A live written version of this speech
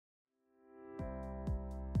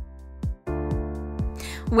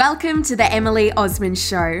Welcome to the Emily Osmond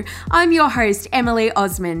Show. I'm your host, Emily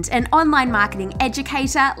Osmond, an online marketing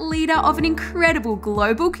educator, leader of an incredible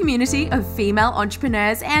global community of female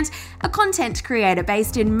entrepreneurs, and a content creator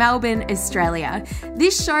based in Melbourne, Australia.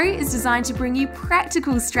 This show is designed to bring you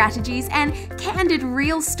practical strategies and candid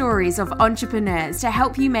real stories of entrepreneurs to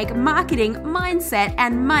help you make marketing, mindset,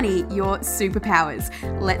 and money your superpowers.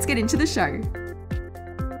 Let's get into the show.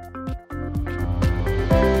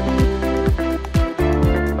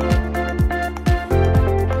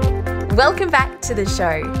 Welcome back to the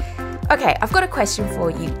show. Okay, I've got a question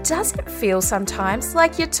for you. Does it feel sometimes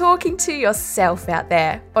like you're talking to yourself out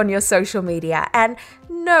there on your social media and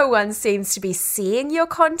no one seems to be seeing your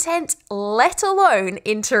content, let alone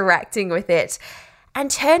interacting with it?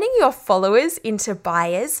 And turning your followers into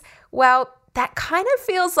buyers, well, that kind of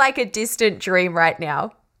feels like a distant dream right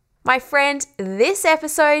now. My friend, this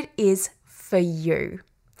episode is for you.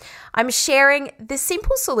 I'm sharing the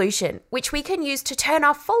simple solution which we can use to turn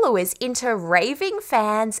our followers into raving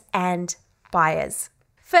fans and buyers.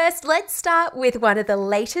 First, let's start with one of the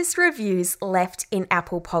latest reviews left in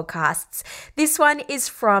Apple Podcasts. This one is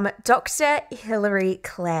from Dr. Hilary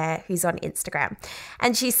Claire, who's on Instagram.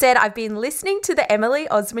 And she said, I've been listening to the Emily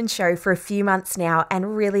Osmond Show for a few months now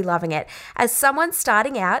and really loving it. As someone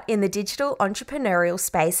starting out in the digital entrepreneurial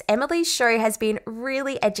space, Emily's show has been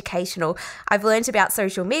really educational. I've learned about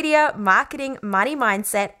social media, marketing, money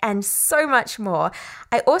mindset, and so much more.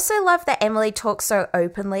 I also love that Emily talks so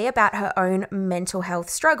openly about her own mental health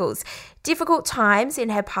struggles, difficult times in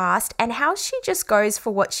her past, and how she just goes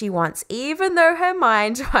for what she wants, even though her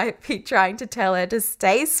mind might be trying to tell her to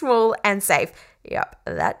stay small and safe. Yep,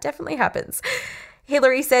 that definitely happens.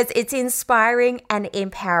 Hilary says it's inspiring and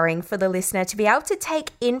empowering for the listener to be able to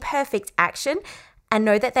take imperfect action and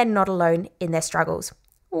know that they're not alone in their struggles.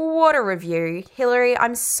 What a review. Hilary,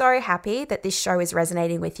 I'm so happy that this show is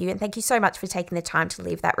resonating with you, and thank you so much for taking the time to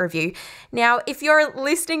leave that review. Now, if you're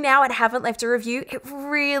listening now and haven't left a review, it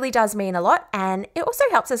really does mean a lot, and it also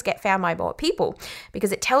helps us get found by more people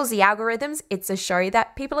because it tells the algorithms it's a show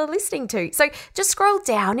that people are listening to. So just scroll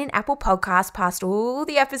down in Apple Podcasts past all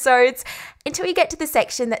the episodes until you get to the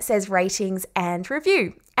section that says ratings and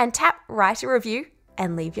review, and tap write a review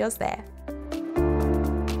and leave yours there.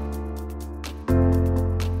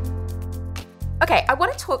 Okay, I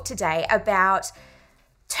want to talk today about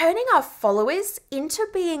turning our followers into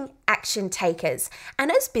being action takers.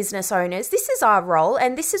 And as business owners, this is our role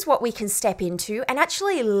and this is what we can step into and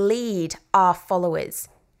actually lead our followers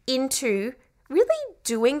into really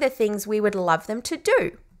doing the things we would love them to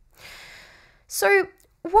do. So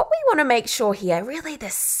what we want to make sure here, really the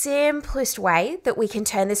simplest way that we can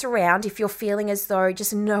turn this around if you're feeling as though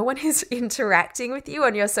just no one is interacting with you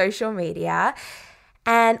on your social media,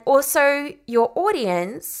 and also your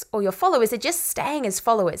audience or your followers are just staying as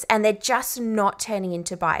followers and they're just not turning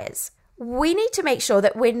into buyers. We need to make sure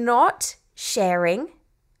that we're not sharing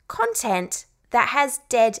content that has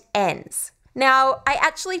dead ends. Now, I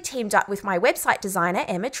actually teamed up with my website designer,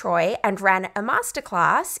 Emma Troy, and ran a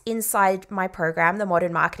masterclass inside my program, the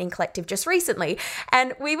Modern Marketing Collective, just recently.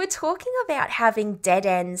 And we were talking about having dead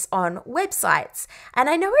ends on websites. And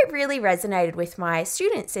I know it really resonated with my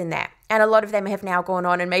students in there. And a lot of them have now gone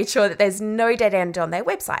on and made sure that there's no dead end on their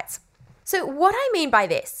websites. So what I mean by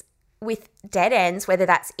this, with dead ends, whether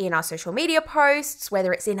that's in our social media posts,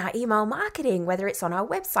 whether it's in our email marketing, whether it's on our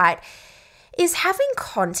website, is having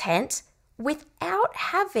content without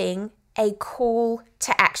having a call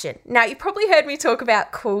to action. Now, you've probably heard me talk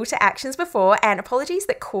about call to actions before, and apologies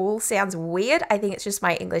that call sounds weird. I think it's just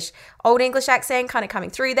my old English accent kind of coming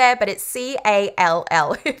through there, but it's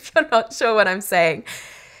C-A-L-L if you're not sure what I'm saying.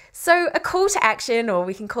 So a call to action, or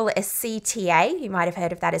we can call it a CTA, you might have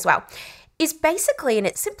heard of that as well, is basically in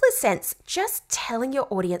its simplest sense, just telling your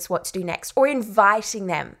audience what to do next or inviting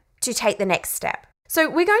them to take the next step. So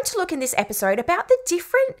we're going to look in this episode about there's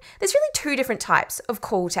really two different types of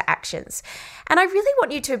call to actions. And I really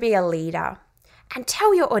want you to be a leader and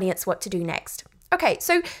tell your audience what to do next. Okay,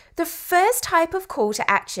 so the first type of call to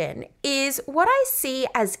action is what I see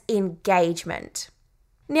as engagement.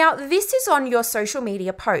 Now, this is on your social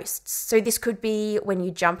media posts. So this could be when you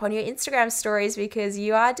jump on your Instagram stories, because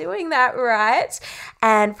you are doing that, right?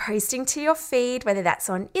 And posting to your feed, whether that's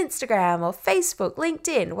on Instagram or Facebook,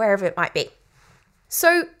 LinkedIn, wherever it might be.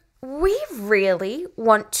 So we really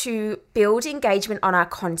want to build engagement on our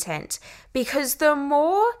content, because the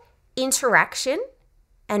more interaction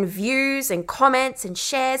and views and comments and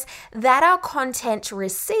shares that our content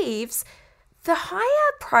receives, the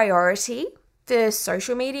higher priority the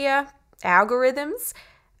social media algorithms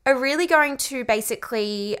are really going to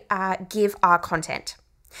basically give our content.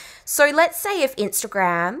 So let's say if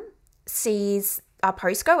Instagram sees our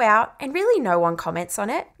post go out and really no one comments on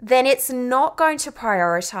it, then it's not going to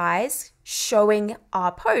prioritize showing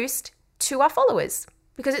our post to our followers,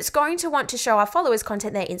 because it's going to want to show our followers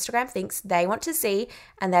content that Instagram thinks they want to see,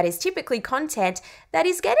 and that is typically content that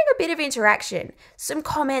is getting a bit of interaction, some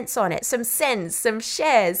comments on it, some sends, some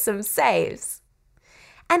shares, some saves.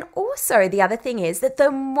 And also the other thing is that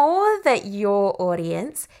the more that your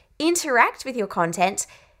audience interact with your content,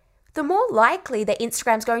 the more likely that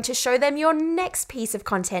Instagram's going to show them your next piece of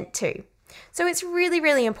content too. So it's really,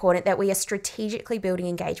 really important that we are strategically building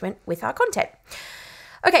engagement with our content.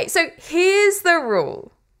 Okay, so here's the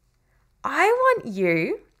rule. I want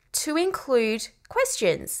you to include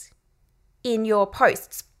questions in your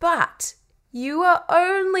posts, but you are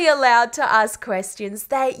only allowed to ask questions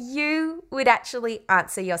that you would actually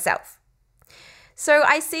answer yourself. So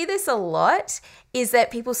I see this a lot, is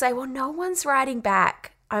that people say, well, no one's writing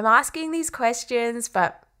back. I'm asking these questions,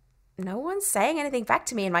 but no one's saying anything back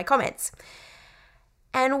to me in my comments.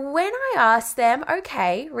 And when I ask them,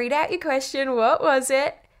 okay, read out your question, what was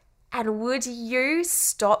it? And would you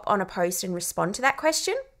stop on a post and respond to that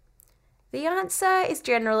question? The answer is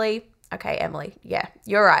generally, okay, Emily, yeah,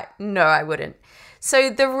 you're right. No, I wouldn't. So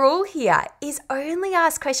the rule here is only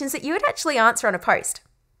ask questions that you would actually answer on a post.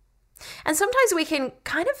 And sometimes we can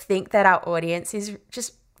kind of think that our audience is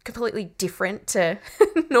just completely different to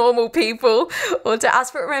normal people or to us,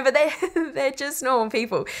 but remember, they're just normal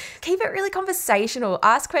people. Keep it really conversational.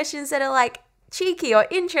 Ask questions that are like cheeky or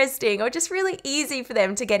interesting or just really easy for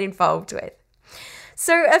them to get involved with.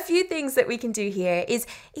 So a few things that we can do here is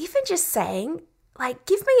even just saying, like,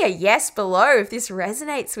 give me a yes below if this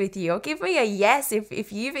resonates with you, or give me a yes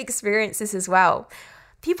if you've experienced this as well.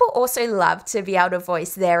 People also love to be able to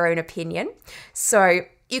voice their own opinion. So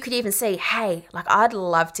you could even say, hey, like, I'd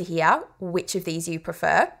love to hear which of these you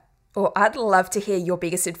prefer, or I'd love to hear your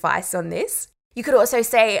biggest advice on this. You could also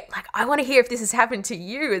say, like, I want to hear if this has happened to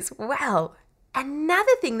you as well.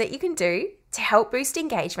 Another thing that you can do to help boost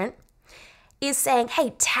engagement is saying,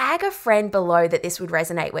 hey, tag a friend below that this would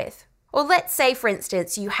resonate with. Or let's say, for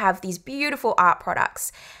instance, you have these beautiful art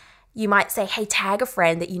products. You might say, hey, tag a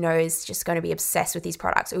friend that you know is just going to be obsessed with these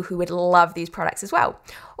products or who would love these products as well.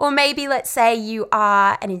 Or maybe let's say you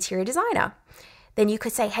are an interior designer. Then you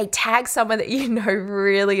could say, hey, tag someone that you know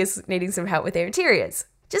really is needing some help with their interiors.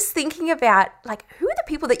 Just thinking about, like, who are the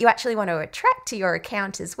people that you actually want to attract to your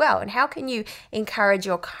account as well? And how can you encourage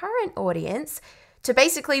your current audience to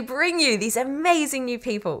basically bring you these amazing new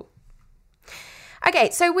people?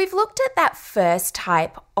 Okay, so we've looked at that first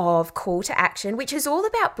type of call to action, which is all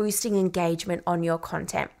about boosting engagement on your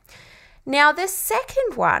content. Now, the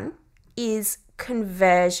second one is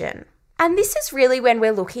conversion. And this is really when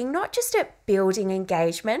we're looking not just at building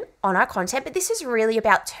engagement on our content, but this is really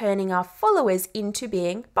about turning our followers into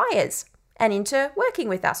being buyers and into working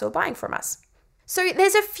with us or buying from us. So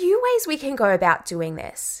there's a few ways we can go about doing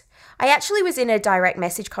this. I actually was in a direct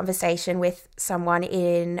message conversation with someone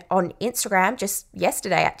on Instagram just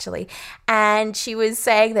yesterday, actually, and she was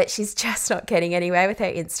saying that she's just not getting anywhere with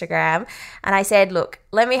her Instagram. And I said, look,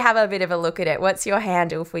 let me have a bit of a look at it. What's your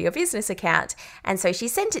handle for your business account? And so she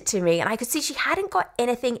sent it to me, and I could see she hadn't got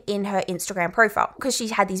anything in her Instagram profile because she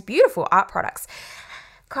had these beautiful art products,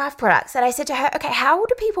 craft products. And I said to her, okay, how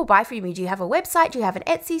do people buy from you? Do you have a website? Do you have an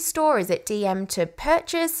Etsy store? Is it DM to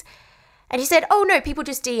purchase? And she said, oh no, people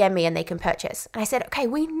just DM me and they can purchase. And I said, okay,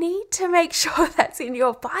 we need to make sure that's in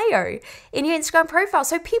your bio, in your Instagram profile,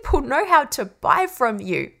 so people know how to buy from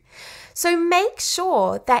you. So make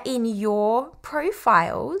sure that in your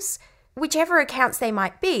profiles, whichever accounts they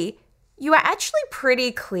might be, you are actually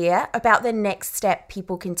pretty clear about the next step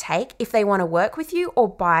people can take if they want to work with you or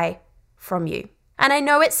buy from you. And I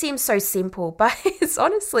know it seems so simple, but it's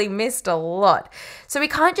honestly missed a lot. So we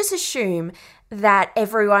can't just assume that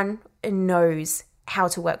everyone knows how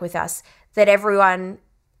to work with us, that everyone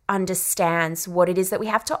understands what it is that we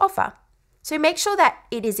have to offer. So make sure that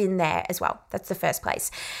it is in there as well. That's the first place.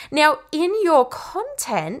 Now, in your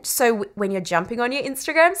content, so when you're jumping on your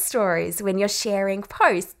Instagram stories, when you're sharing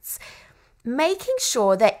posts, making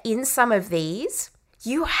sure that in some of these,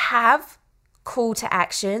 you have call to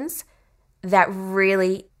actions that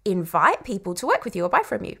really invite people to work with you or buy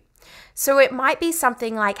from you. So it might be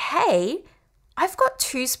something like, hey, I've got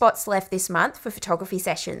 2 spots left this month for photography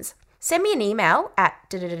sessions. Send me an email at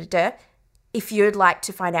if you'd like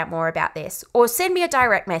to find out more about this, or send me a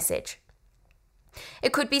direct message.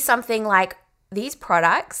 It could be something like, these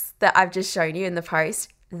products that I've just shown you in the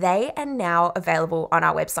post, they are now available on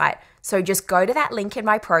our website. So just go to that link in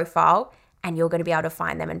my profile and you're going to be able to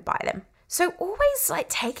find them and buy them. So always like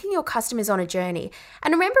taking your customers on a journey.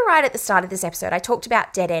 And remember right at the start of this episode, I talked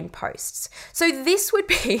about dead end posts. So this would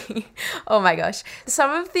be, oh my gosh,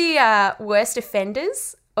 some of the worst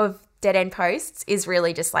offenders of dead end posts is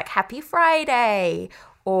really just like happy Friday,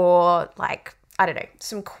 or like, I don't know,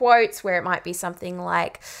 some quotes where it might be something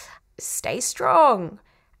like stay strong.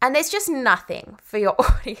 And there's just nothing for your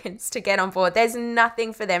audience to get on board. There's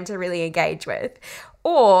nothing for them to really engage with,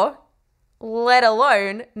 or let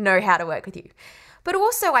alone know how to work with you. But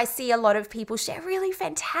also I see a lot of people share really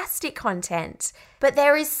fantastic content, but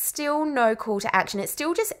there is still no call to action. It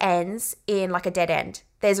still just ends in like a dead end.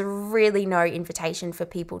 There's really no invitation for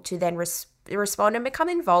people to then respond and become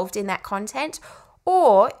involved in that content,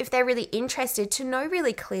 or if they're really interested, to know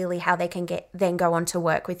really clearly how they can then go on to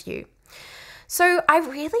work with you. So I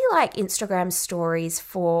really like Instagram stories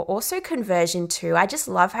for also conversion too. I just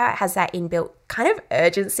love how it has that inbuilt kind of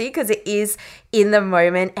urgency, because it is in the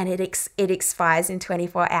moment and it expires in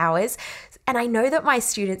 24 hours. And I know that my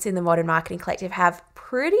students in the Modern Marketing Collective have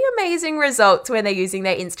pretty amazing results when they're using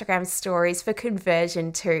their Instagram stories for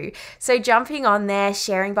conversion too. So jumping on there,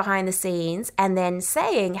 sharing behind the scenes, and then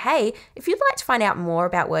saying, hey, if you'd like to find out more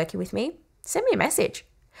about working with me, send me a message.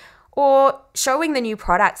 Or showing the new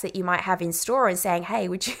products that you might have in store and saying, hey,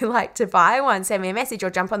 would you like to buy one? Send me a message or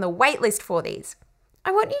jump on the wait list for these.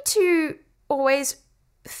 I want you to always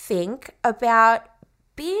think about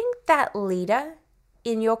being that leader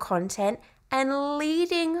in your content and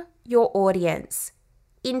leading your audience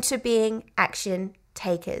into being action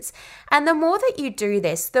takers. And the more that you do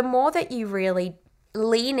this, the more that you really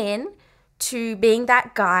lean in to being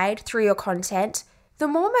that guide through your content, the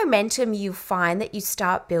more momentum you find that you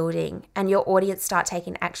start building and your audience start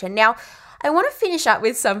taking action. Now, I want to finish up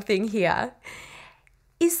with something here,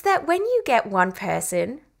 is that when you get one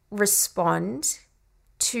person respond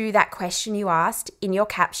to that question you asked in your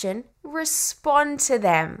caption, respond to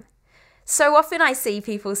them. So often I see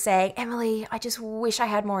people saying, Emily, I just wish I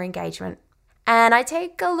had more engagement. And I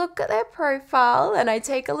take a look at their profile and I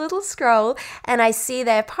take a little scroll and I see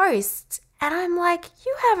their posts. And I'm like,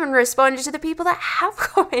 you haven't responded to the people that have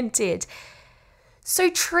commented. So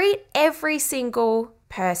treat every single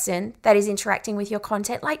person that is interacting with your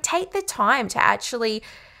content, like take the time to actually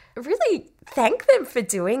really thank them for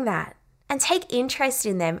doing that and take interest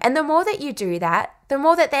in them. And the more that you do that, the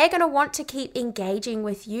more that they're going to want to keep engaging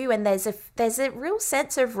with you. And there's a real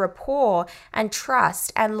sense of rapport and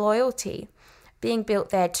trust and loyalty being built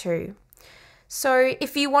there too. So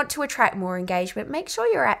if you want to attract more engagement, make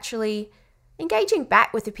sure you're actually engaging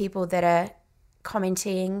back with the people that are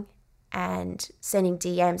commenting and sending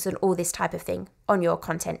DMs and all this type of thing on your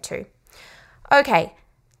content too. Okay,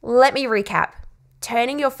 let me recap.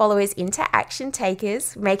 Turning your followers into action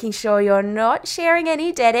takers, making sure you're not sharing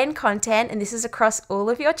any dead-end content, and this is across all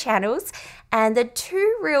of your channels. And the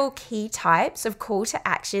two real key types of call to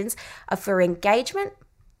actions are for engagement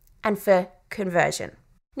and for conversion.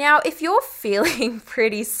 Now, if you're feeling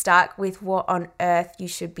pretty stuck with what on earth you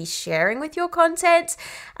should be sharing with your content,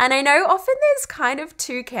 and I know often there's kind of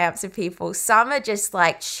two camps of people. Some are just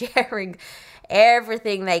like sharing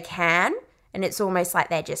everything they can, and it's almost like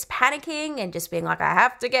they're just panicking and just being like, I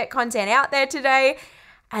have to get content out there today.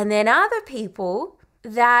 And then other people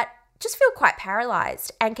that just feel quite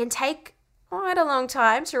paralyzed and can take quite a long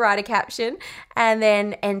time to write a caption and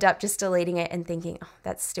then end up just deleting it and thinking, oh,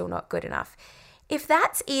 that's still not good enough. If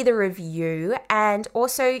that's either of you, and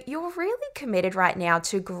also you're really committed right now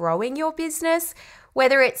to growing your business,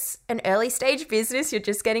 whether it's an early stage business you're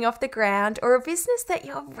just getting off the ground, or a business that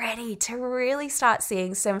you're ready to really start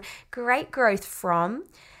seeing some great growth from,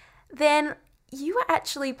 then you are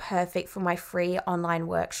actually perfect for my free online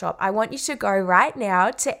workshop. I want you to go right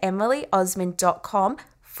now to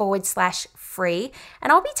emilyosmond.com/free,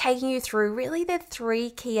 and I'll be taking you through really the 3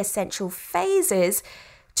 key essential phases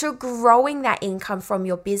to growing that income from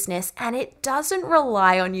your business. And it doesn't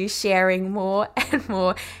rely on you sharing more and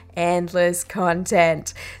more endless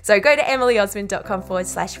content. So go to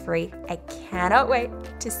emilyosmond.com/free. I cannot wait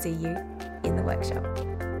to see you in the workshop.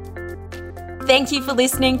 Thank you for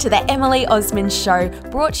listening to the Emily Osmond Show,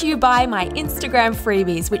 brought to you by my Instagram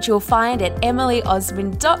freebies, which you'll find at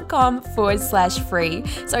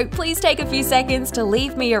emilyosmond.com/free. So please take a few seconds to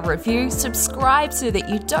leave me a review, subscribe so that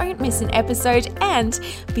you don't miss an episode, and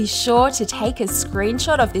be sure to take a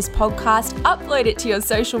screenshot of this podcast, upload it to your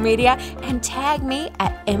social media, and tag me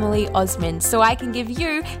at Emily Osmond so I can give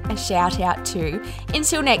you a shout out too.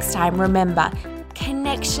 Until next time, remember,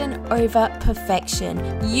 connection over perfection.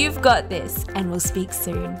 You've got this, and we'll speak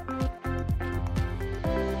soon.